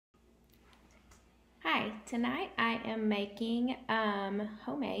Hi, tonight I am making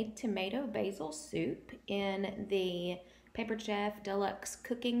homemade tomato basil soup in the Pampered Chef Deluxe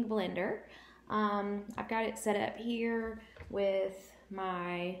cooking blender. I've got it set up here with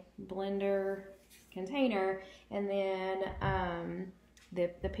my blender container, and then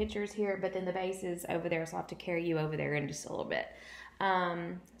the pitcher's here, but then the base is over there, so I'll have to carry you over there in just a little bit.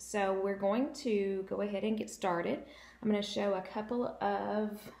 So we're going to go ahead and get started. I'm going to show a couple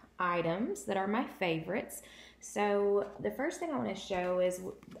of items that are my favorites. So the first thing I want to show is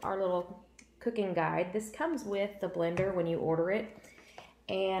our little cooking guide. This comes with the blender when you order it,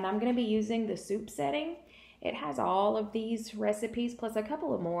 and I'm going to be using the soup setting. It has all of these recipes plus a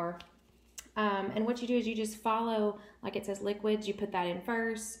couple of more. And what you do is you just follow, like it says liquids, you put that in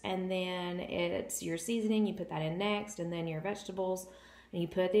first, and then it's your seasoning, you put that in next, and then your vegetables, and you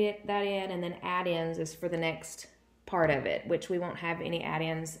put that in, and then add-ins is for the next part of it, which we won't have any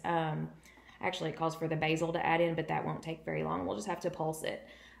add-ins. Actually, it calls for the basil to add in, but that won't take very long. We'll just have to pulse it.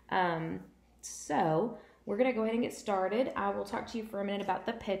 So we're going to go ahead and get started. I will talk to you for a minute about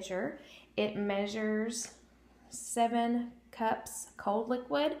the pitcher. It measures 7 cups cold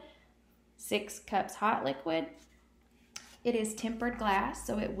liquid, 6 cups hot liquid. It is tempered glass,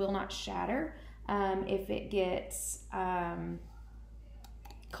 so it will not shatter. If it gets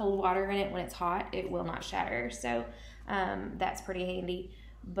cold water in it when it's hot, it will not shatter. So that's pretty handy.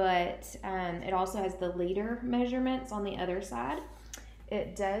 But it also has the liter measurements on the other side.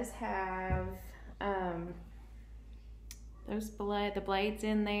 It does have the blades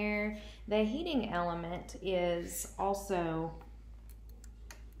in there. The heating element is also,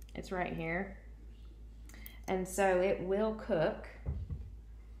 it's right here. And so it will cook.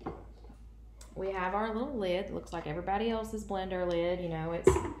 We have our little lid. Looks like everybody else's blender lid. You know, it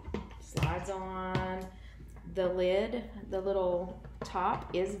slides on. The lid, the little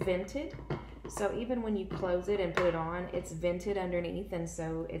top is vented. So even when you close it and put it on, it's vented underneath, and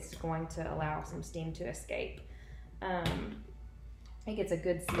so it's going to allow some steam to escape. I think it's a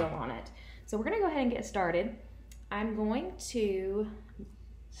good seal on it. So we're going to go ahead and get started. I'm going to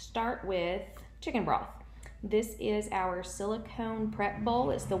start with chicken broth. This is our Silicone Prep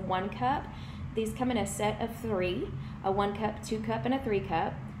Bowl. It's the 1 cup. These come in a set of 3, a 1 cup, 2 cup, and a 3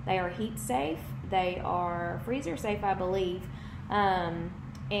 cup. They are heat safe. They are freezer safe, I believe.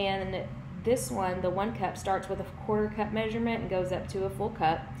 And this one, the 1 cup, starts with a 1/4 cup measurement and goes up to a full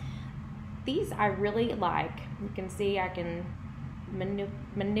cup. These I really like. You can see I can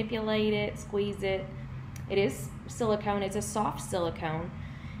manipulate it, squeeze it. It is silicone. It's a soft silicone.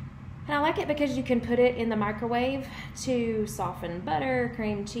 And I like it because you can put it in the microwave to soften butter,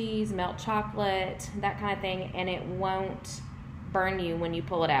 cream cheese, melt chocolate, that kind of thing, and it won't burn you when you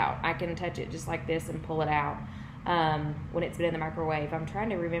pull it out. I can touch it just like this and pull it out when it's been in the microwave. I'm trying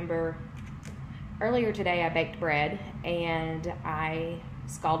to remember, earlier today I baked bread and I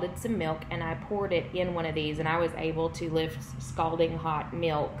scalded some milk and I poured it in one of these, and I was able to lift scalding hot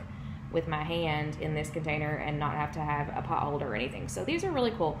milk with my hand in this container and not have to have a pot holder or anything. So these are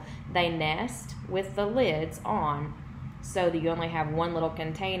really cool. They nest with the lids on, so that you only have one little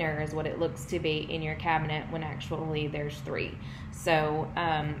container is what it looks to be in your cabinet when actually there's 3. So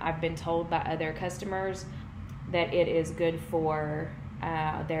I've been told by other customers that it is good for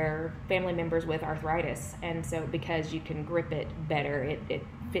their family members with arthritis, and so because you can grip it better, it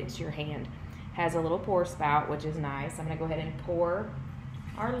fits your hand. Has a little pour spout, which is nice. I'm gonna go ahead and pour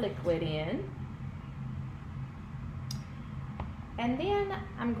our liquid in, and then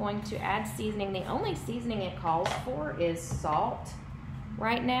I'm going to add seasoning. The only seasoning it calls for is salt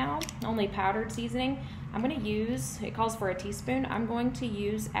right now, only powdered seasoning. I'm going to use, it calls for a teaspoon. I'm going to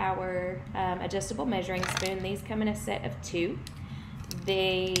use our adjustable measuring spoon. These come in a set of 2.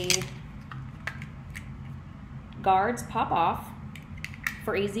 The guards pop off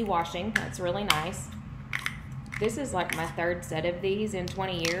for easy washing. That's really nice. This is like my 3rd set of these in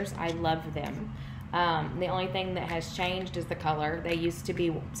 20 years. I love them. The only thing that has changed is the color. They used to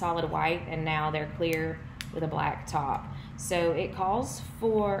be solid white, and now they're clear with a black top. So it calls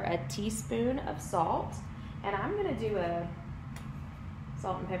for a teaspoon of salt, and I'm going to do a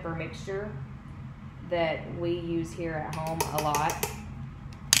salt and pepper mixture that we use here at home a lot.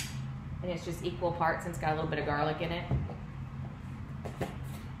 And it's just equal parts, and it's got a little bit of garlic in it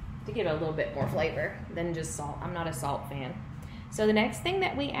to give it a little bit more flavor than just salt. I'm not a salt fan. So the next thing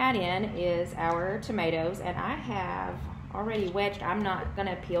that we add in is our tomatoes, and I have already wedged. I'm not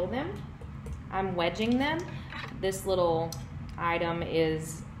gonna peel them. I'm wedging them. This little item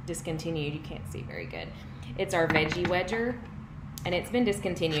is discontinued. You can't see very good. It's our Veggie Wedger, and it's been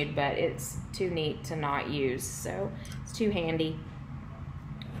discontinued, but it's too neat to not use, so it's too handy.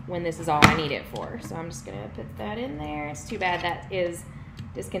 when this is all I need it for. So I'm just gonna put that in there. It's too bad that is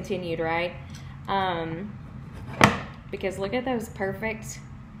discontinued, right? Because look at those perfect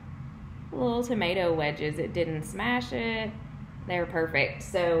little tomato wedges. It didn't smash it. They're perfect.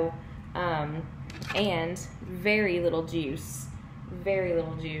 So, and very little juice. Very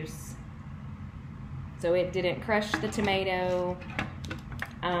little juice. So it didn't crush the tomato.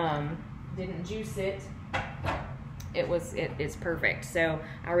 Didn't juice it. It is perfect. So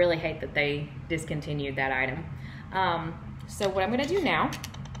I really hate that they discontinued that item. So what I'm gonna do now,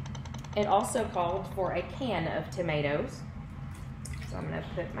 it also called for a can of tomatoes. So I'm gonna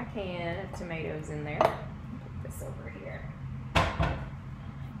put my can of tomatoes in there. Put this over here.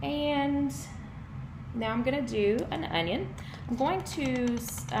 And now I'm gonna do an onion. I'm going to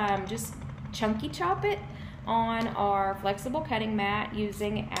just chunky chop it on our flexible cutting mat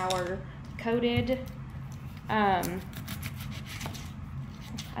using our coated, I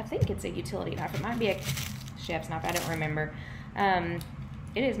think it's a utility knife. It might be a chef's knife, I don't remember.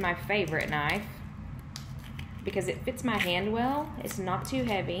 It is my favorite knife because it fits my hand well. It's not too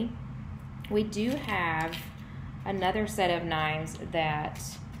heavy. We do have another set of knives that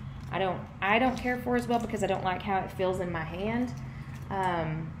I don't care for as well because I don't like how it feels in my hand.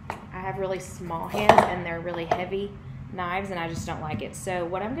 I have really small hands and they're really heavy knives and I just don't like it. So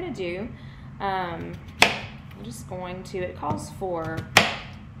what I'm gonna do, I'm just going to, it calls for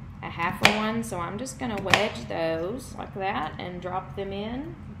a half of one, so I'm just gonna wedge those like that and drop them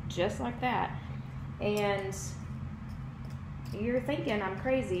in just like that. And you're thinking I'm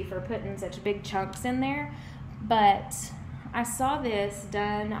crazy for putting such big chunks in there, but I saw this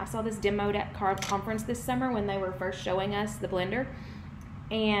done, I saw this demoed at conference this summer when they were first showing us the blender,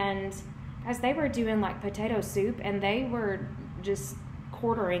 and as they were doing like potato soup and they were just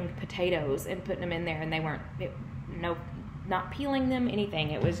quartering potatoes and putting them in there, and they weren't, not peeling them,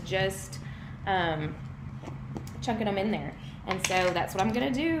 anything. It was just chunking them in there. And so that's what I'm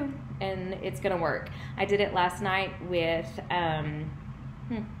gonna do, and it's gonna work. I did it last night with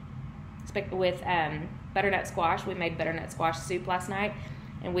butternut squash. We made butternut squash soup last night,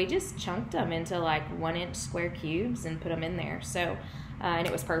 and we just chunked them into like 1-inch square cubes and put them in there. So, and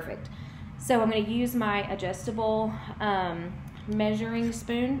it was perfect. So I'm gonna use my adjustable measuring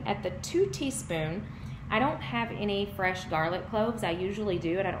spoon at the 2 teaspoon. I don't have any fresh garlic cloves. I usually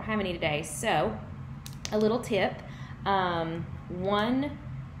do, and I don't have any today. So a little tip, 1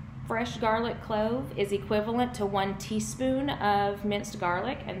 fresh garlic clove is equivalent to 1 teaspoon of minced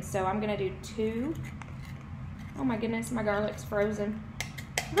garlic. And so I'm gonna do 2. Oh my goodness, my garlic's frozen.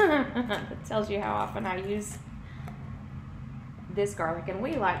 It tells you how often I use this garlic, and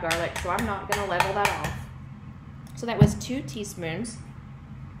we like garlic, so I'm not gonna level that off. So that was 2 teaspoons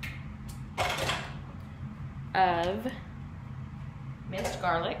of minced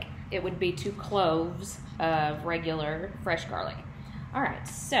garlic. It would be 2 cloves of regular fresh garlic. All right,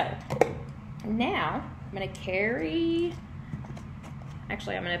 so now I'm gonna carry,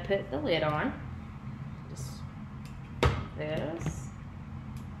 actually I'm gonna put the lid on, just this.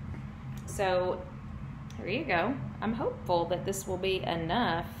 So here you go. I'm hopeful that this will be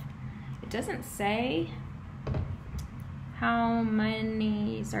enough. It doesn't say how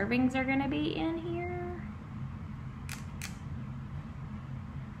many servings are gonna be in here.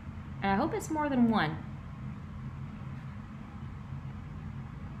 I hope it's more than 1.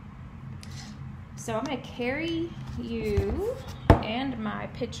 So I'm gonna carry you and my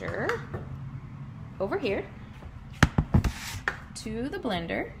pitcher over here to the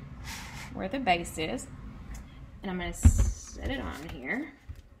blender where the base is, and I'm gonna set it on here.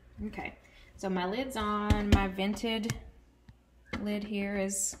 Okay, so my lid's on, my vented lid here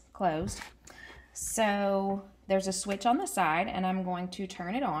is closed. So there's a switch on the side, and I'm going to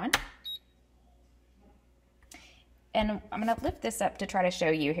turn it on. And I'm gonna lift this up to try to show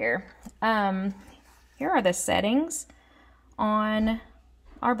you here. Here are the settings on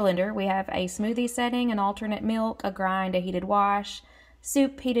our blender. We have a smoothie setting, an alternate milk, a grind, a heated wash,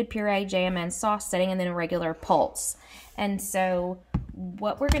 soup, heated puree, jam, and sauce setting, and then a regular pulse. And so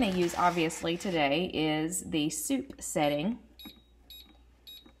what we're gonna use obviously today is the soup setting.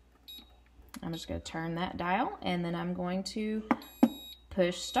 I'm just gonna turn that dial, and then I'm going to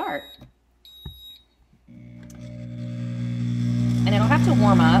push start. And it'll have to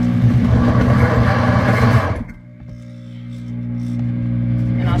warm up.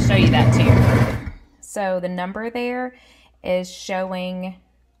 And I'll show you that too. So the number there is showing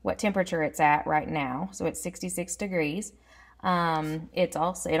what temperature it's at right now. So it's 66 degrees. It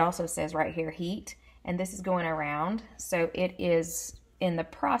also says right here heat, and this is going around. So it is in the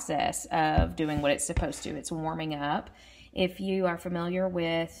process of doing what it's supposed to. It's warming up. If you are familiar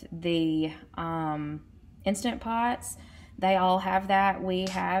with the Instant Pots, they all have that. We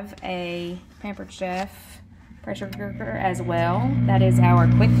have a Pampered Chef pressure cooker as well. That is our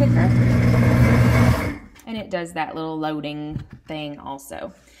quick cooker. And it does that little loading thing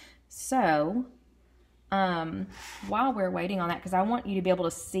also. So, while we're waiting on that, because I want you to be able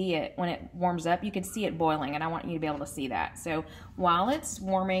to see it when it warms up, you can see it boiling, and I want you to be able to see that. So while it's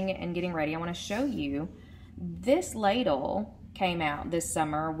warming and getting ready, I want to show you this ladle came out this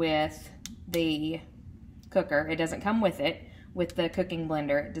summer with the cooker. It doesn't come with it, with the cooking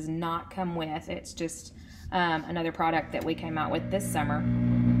blender. It does not come with. It's just another product that we came out with this summer.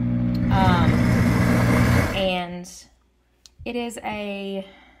 And it is a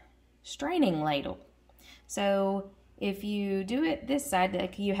straining ladle. So if you do it this side,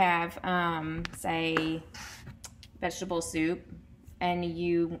 like you have, say, vegetable soup, and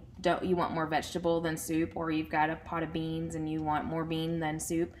you want more vegetable than soup, or you've got a pot of beans and you want more bean than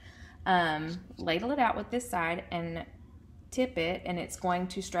soup, ladle it out with this side and tip it, and it's going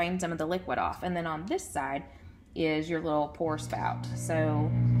to strain some of the liquid off. And then on this side is your little pour spout.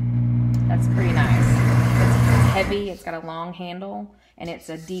 So that's pretty nice. It's heavy, it's got a long handle, and it's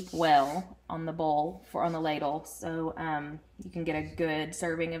a deep well on the bowl on the ladle, so you can get a good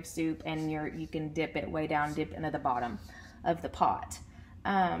serving of soup, and you can dip it way down, dip into the bottom of the pot.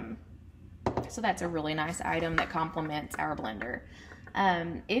 So that's a really nice item that complements our blender.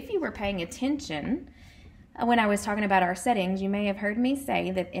 If you were paying attention when I was talking about our settings, you may have heard me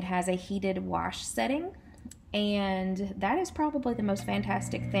say that it has a heated wash setting. And that is probably the most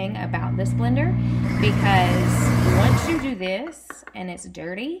fantastic thing about this blender, because once you do this and it's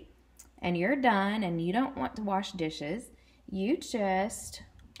dirty and you're done and you don't want to wash dishes, you just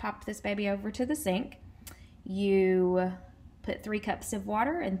pop this baby over to the sink. You put 3 cups of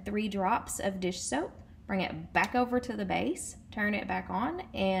water and 3 drops of dish soap, bring it back over to the base, turn it back on,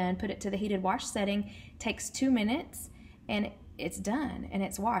 and put it to the heated wash setting. It takes 2 minutes and it's done and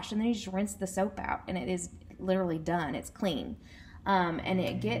it's washed, and then you just rinse the soap out and it is literally done. It's clean. And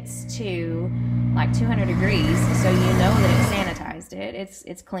it gets to like 200 degrees, so you know that it sanitized it.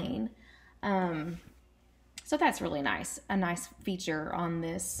 It's clean. So that's really nice. A nice feature on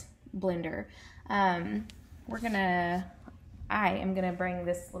this blender. I am gonna bring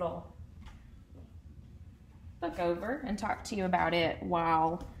this little book over and talk to you about it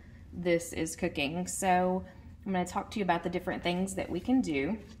while this is cooking. So I'm going to talk to you about the different things that we can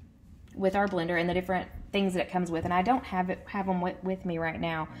do with our blender and the different things that it comes with. And I don't have them with me right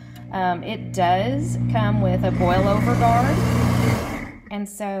now. It does come with a boil over guard. And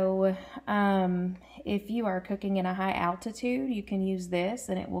so if you are cooking in a high altitude, you can use this,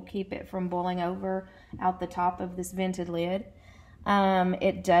 and it will keep it from boiling over out the top of this vented lid.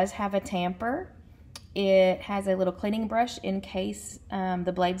 It does have a tamper. It has a little cleaning brush in case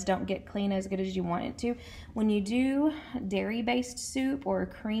the blades don't get clean as good as you want it to. When you do dairy-based soup or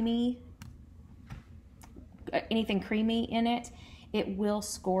anything creamy in it, it will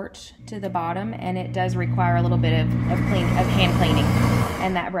scorch to the bottom, and it does require a little bit of hand cleaning.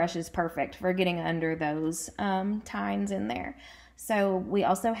 And that brush is perfect for getting under those tines in there. So we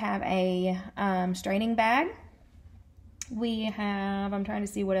also have a straining bag. We have, I'm trying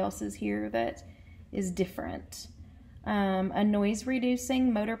to see what else is here that is different. A noise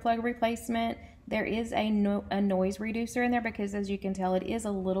reducing motor plug replacement. There is a noise reducer in there because, as you can tell, it is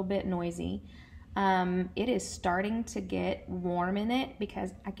a little bit noisy. It is starting to get warm in it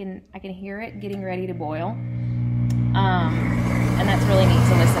because I can hear it getting ready to boil. And that's really neat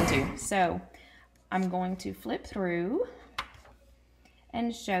to listen to. So I'm going to flip through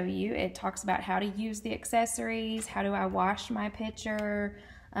and show you. It talks about how to use the accessories, how do I wash my pitcher,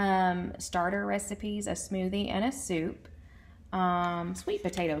 starter recipes, a smoothie, and a soup, sweet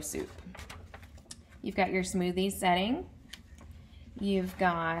potato soup. You've got your smoothie setting. You've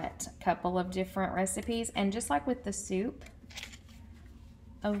got a couple of different recipes, and just like with the soup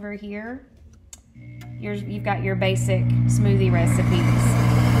over here, you've got your basic smoothie recipes.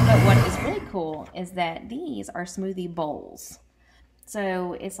 But what is really cool is that these are smoothie bowls.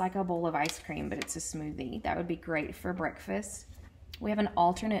 So it's like a bowl of ice cream, but it's a smoothie. That would be great for breakfast. We have an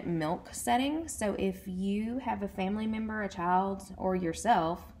alternate milk setting. So if you have a family member, a child, or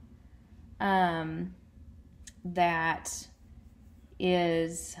yourself that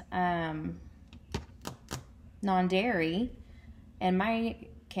is non-dairy, and my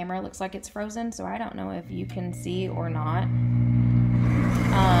camera looks like it's frozen, so I don't know if you can see or not.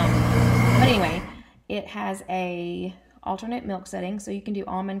 But anyway, it has a alternate milk setting, so you can do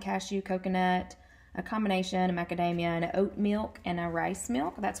almond, cashew, coconut, a combination, a macadamia, and an oat milk, and a rice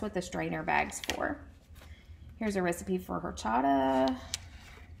milk. That's what the strainer bag's for. Here's a recipe for horchata.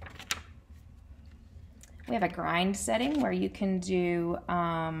 We have a grind setting where you can do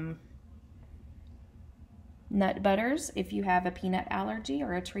nut butters if you have a peanut allergy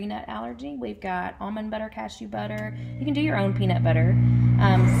or a tree nut allergy. We've got almond butter, cashew butter. You can do your own peanut butter,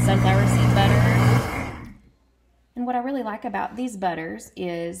 sunflower seed butter. And what I really like about these butters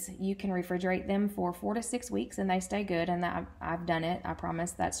is you can refrigerate them for 4 to 6 weeks and they stay good, and I've done it. I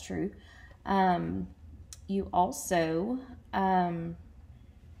promise that's true. You also have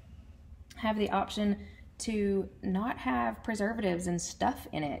the option to not have preservatives and stuff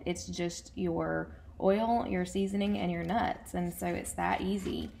in it. It's just your oil, your seasoning, and your nuts, and so it's that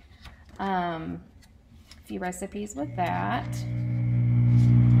easy. A few recipes with that.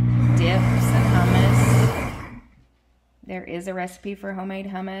 Dips and hummus. There is a recipe for homemade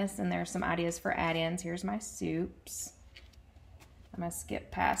hummus, and there's some ideas for add-ins. Here's my soups. I'm going to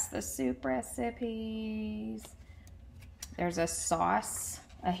skip past the soup recipes. There's a sauce,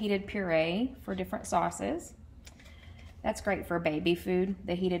 a heated puree for different sauces. That's great for baby food,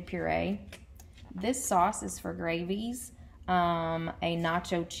 the heated puree. This sauce is for gravies, a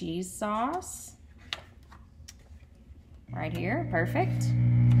nacho cheese sauce. Right here, perfect.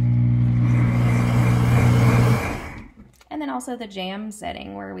 And then also the jam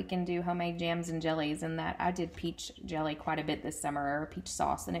setting where we can do homemade jams and jellies, and that I did peach jelly quite a bit this summer, or peach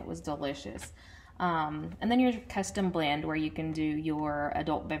sauce, and it was delicious. And then your custom blend where you can do your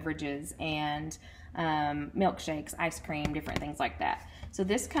adult beverages and milkshakes, ice cream, different things like that. So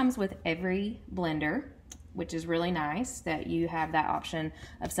this comes with every blender, which is really nice that you have that option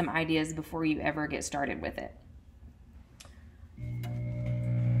of some ideas before you ever get started with it.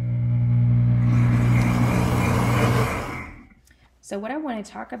 So what I want to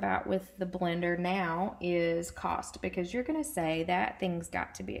talk about with the blender now is cost, because you're going to say that thing's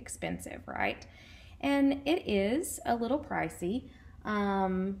got to be expensive, right? And it is a little pricey.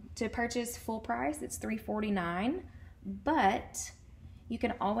 To purchase full price, it's $3.49, but you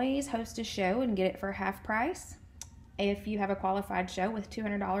can always host a show and get it for half price. If you have a qualified show with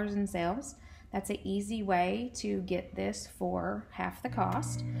 $200 in sales, that's an easy way to get this for half the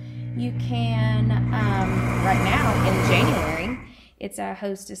cost. You can, right now in January, it's a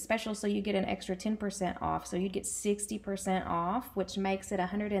hostess special, so you get an extra 10% off. So you'd get 60% off, which makes it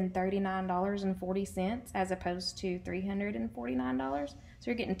 $139.40 as opposed to $349. So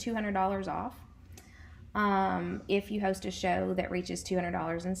you're getting $200 off if you host a show that reaches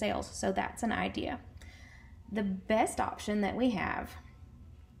 $200 in sales. So that's an idea. The best option that we have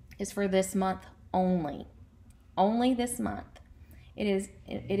is for this month only. Only this month. It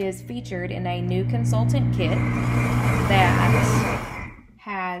is featured in a new consultant kit that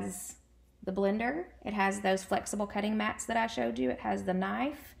has the blender. It has those flexible cutting mats that I showed you. It has the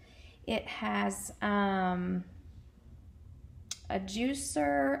knife. It has a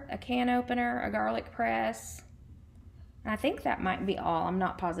juicer, a can opener, a garlic press. I think that might be all. I'm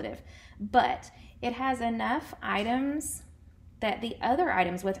not positive. But it has enough items that the other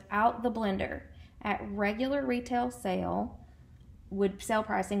items without the blender at regular retail sale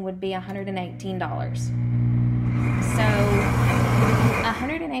pricing would be $118. So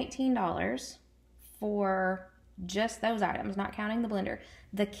 $118 for just those items, not counting the blender.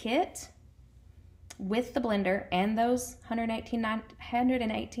 The kit with the blender and those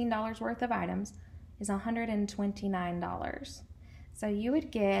 $118 worth of items is $129. So you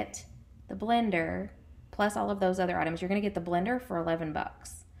would get the blender plus all of those other items. You're going to get the blender for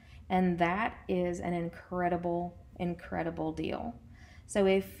 $11. And that is an incredible, incredible deal. So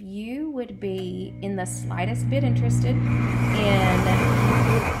if you would be in the slightest bit interested in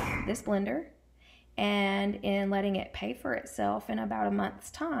this blender and in letting it pay for itself in about a month's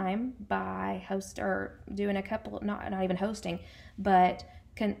time by doing a couple, not even hosting, but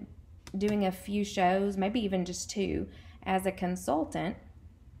doing a few shows, maybe even just 2 as a consultant,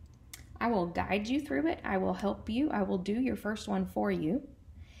 I will guide you through it. I will help you. I will do your first one for you.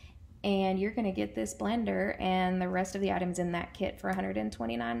 And you're going to get this blender and the rest of the items in that kit for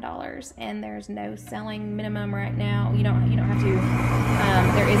 $129. And there's no selling minimum right now. You don't have to.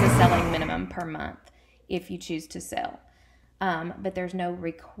 There is a selling minimum per month if you choose to sell. But there's no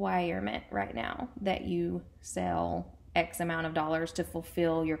requirement right now that you sell X amount of dollars to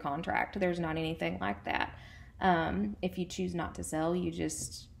fulfill your contract. There's not anything like that. If you choose not to sell, you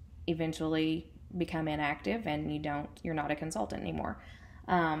just eventually become inactive and you're not a consultant anymore.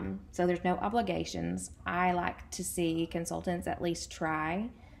 So there's no obligations. I like to see consultants at least try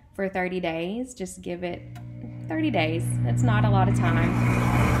for 30 days. Just give it 30 days. That's not a lot of time.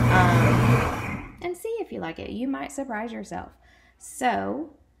 And see if you like it. You might surprise yourself.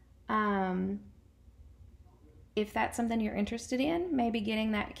 So, if that's something you're interested in, maybe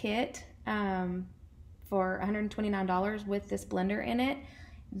getting that kit for $129 with this blender in it,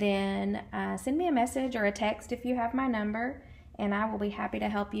 then send me a message or a text if you have my number, and I will be happy to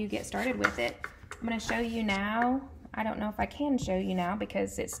help you get started with it. I'm going to show you now. I don't know if I can show you now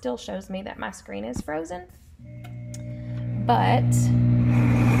because it still shows me that my screen is frozen. But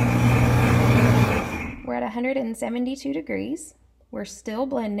we're at 172 degrees. We're still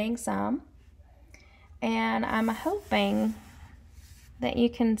blending some. And I'm hoping that you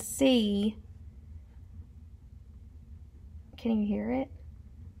can see. Can you hear it?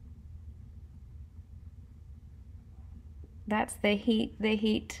 That's the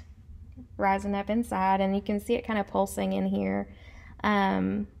heat rising up inside, and you can see it kind of pulsing in here.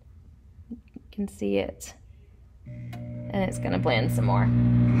 You can see it, and it's going to blend some more.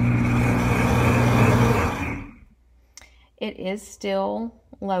 It is still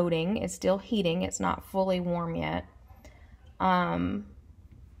loading. It's still heating. It's not fully warm yet.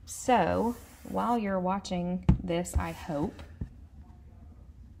 So while you're watching this, I hope,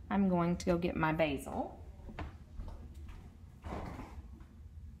 I'm going to go get my basil.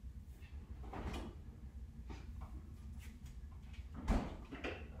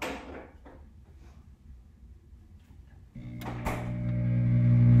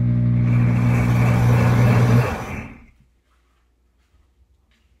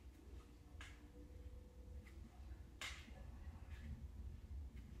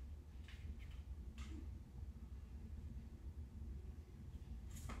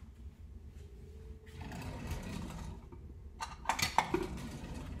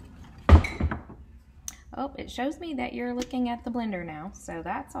 Oh, it shows me that you're looking at the blender now, so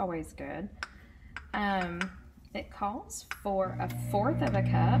that's always good. It calls for 1/4 of a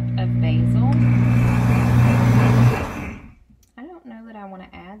cup of basil. I don't know that I want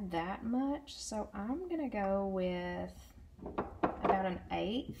to add that much, so I'm going to go with about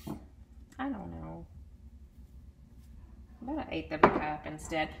 1/8. I don't know. About 1/8 of a cup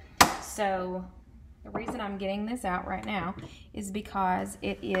instead. So the reason I'm getting this out right now is because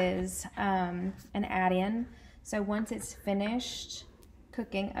it is an add-in. So once it's finished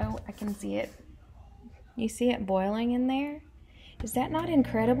cooking, oh, I can see it. You see it boiling in there? Is that not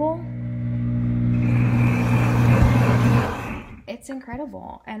incredible? It's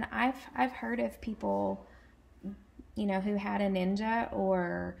incredible. And I've heard of people, you know, who had a Ninja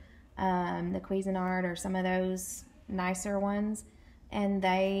or the Cuisinart or some of those nicer ones, and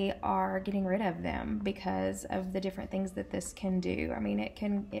they are getting rid of them because of the different things that this can do. I mean,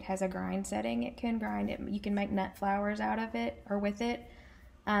 it has a grind setting. It can grind it. You can make nut flours out of it or with it.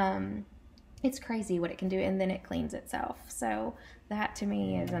 It's crazy what it can do, and then it cleans itself. So that to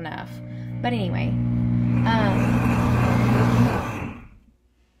me is enough. But anyway,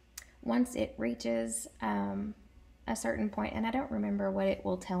 once it reaches a certain point, and I don't remember what it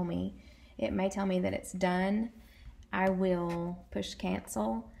will tell me. It may tell me that it's done. I will push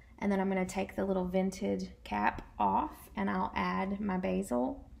cancel, and then I'm going to take the little vented cap off, and I'll add my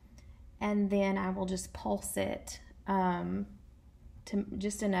basil, and then I will just pulse it to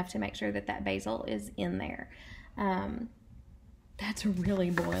just enough to make sure that that basil is in there. That's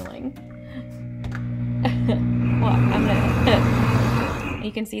really boiling. Well, I'm gonna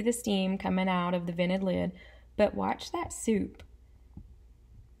you can see the steam coming out of the vented lid, but watch that soup.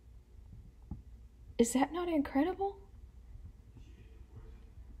 Is that not incredible?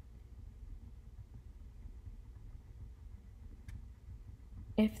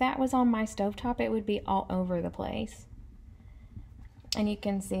 If that was on my stovetop, it would be all over the place. And you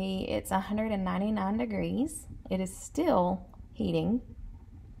can see it's 199 degrees. It is still heating.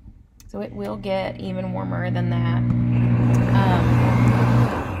 So it will get even warmer than that.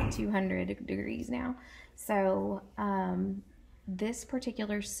 200 degrees now. So this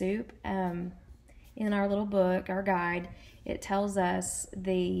particular soup, in our little book, our guide, it tells us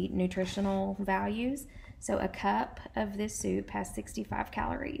the nutritional values. So a cup of this soup has 65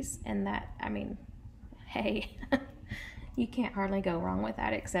 calories, and that, I mean, hey, you can't hardly go wrong with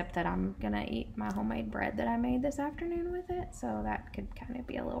that, except that I'm gonna eat my homemade bread that I made this afternoon with it, so that could kind of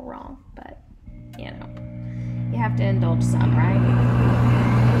be a little wrong, but you know, you have to indulge some, right?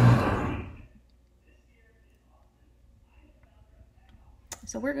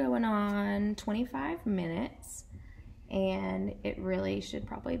 So we're going on 25 minutes, and it really should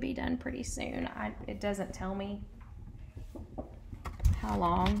probably be done pretty soon. It doesn't tell me how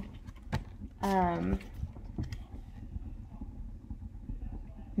long.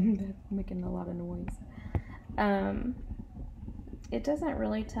 That's making a lot of noise. It doesn't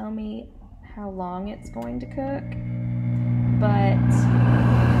really tell me how long it's going to cook, but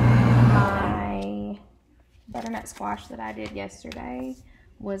my butter butternut squash that I did yesterday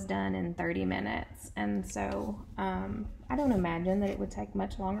was done in 30 minutes. And so I don't imagine that it would take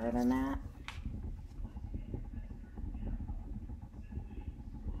much longer than that.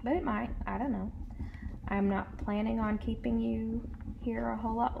 But it might, I don't know. I'm not planning on keeping you here a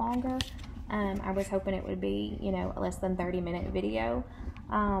whole lot longer. I was hoping it would be, you know, a less than 30-minute video.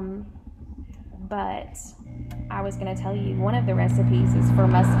 But I was going to tell you one of the recipes is for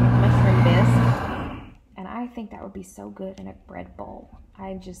mushroom bisque. And I think that would be so good in a bread bowl.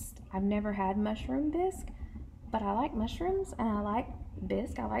 I've never had mushroom bisque, but I like mushrooms and I like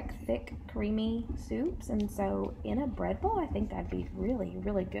bisque. I like thick, creamy soups. And so in a bread bowl, I think that'd be really,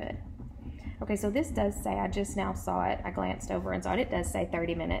 really good. Okay, so this does say, I just now saw it, I glanced over and saw it, it does say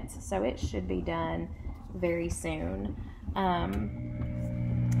 30 minutes, so it should be done very soon.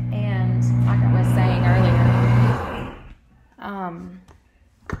 And like I was saying earlier,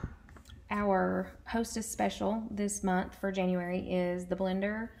 our Hostess special this month for January is the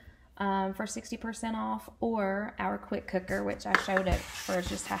blender for 60% off, or our quick cooker, which I showed it for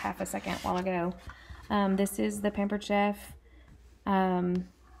just a half a second while ago. This is the Pampered Chef.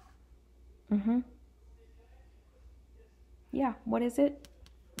 Yeah, what is it?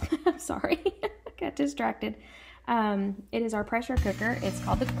 I'm sorry, I got distracted. It is our pressure cooker. It's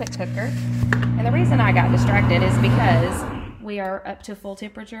called the quick cooker. And the reason I got distracted is because we are up to full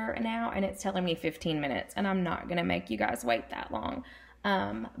temperature now and it's telling me 15 minutes and I'm not gonna make you guys wait that long.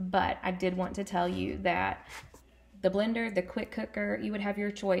 But I did want to tell you that the blender, the quick cooker, you would have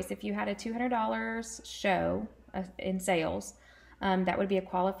your choice. If you had a $200 show in sales, that would be a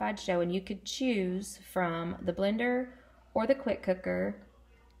qualified show, and you could choose from the blender or the quick cooker,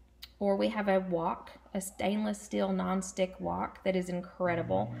 or we have a wok, a stainless steel nonstick wok that is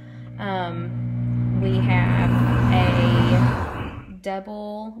incredible. We have a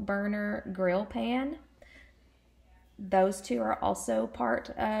double burner grill pan. Those two are also part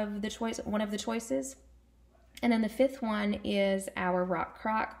of the choice, one of the choices. And then the fifth one is our rock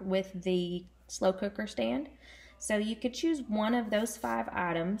crock with the slow cooker stand. So you could choose one of those 5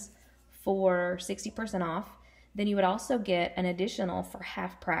 items for 60% off. Then you would also get an additional for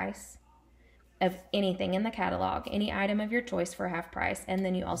half price of anything in the catalog, any item of your choice for half price. And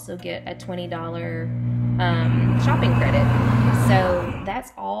then you also get a $20 shopping credit. So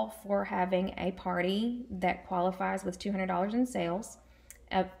that's all for having a party that qualifies with $200 in sales.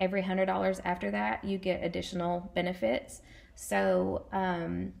 Every $100 after that, you get additional benefits. So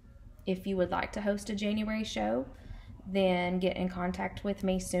if you would like to host a January show, then get in contact with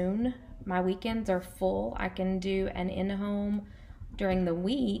me soon. My weekends are full. I can do an in-home during the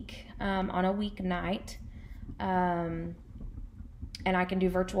week on a weeknight, and I can do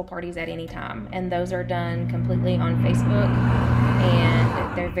virtual parties at any time. And those are done completely on Facebook,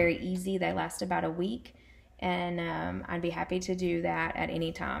 and they're very easy. They last about a week, and I'd be happy to do that at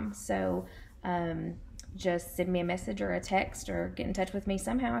any time. So just send me a message or a text or get in touch with me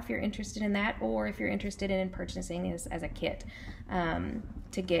somehow if you're interested in that, or if you're interested in purchasing this as a kit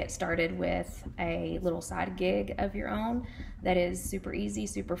to get started with a little side gig of your own that is super easy,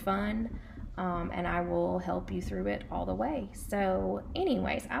 super fun, and I will help you through it all the way. So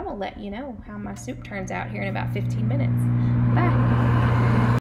anyways, I will let you know how my soup turns out here in about 15 minutes. Bye.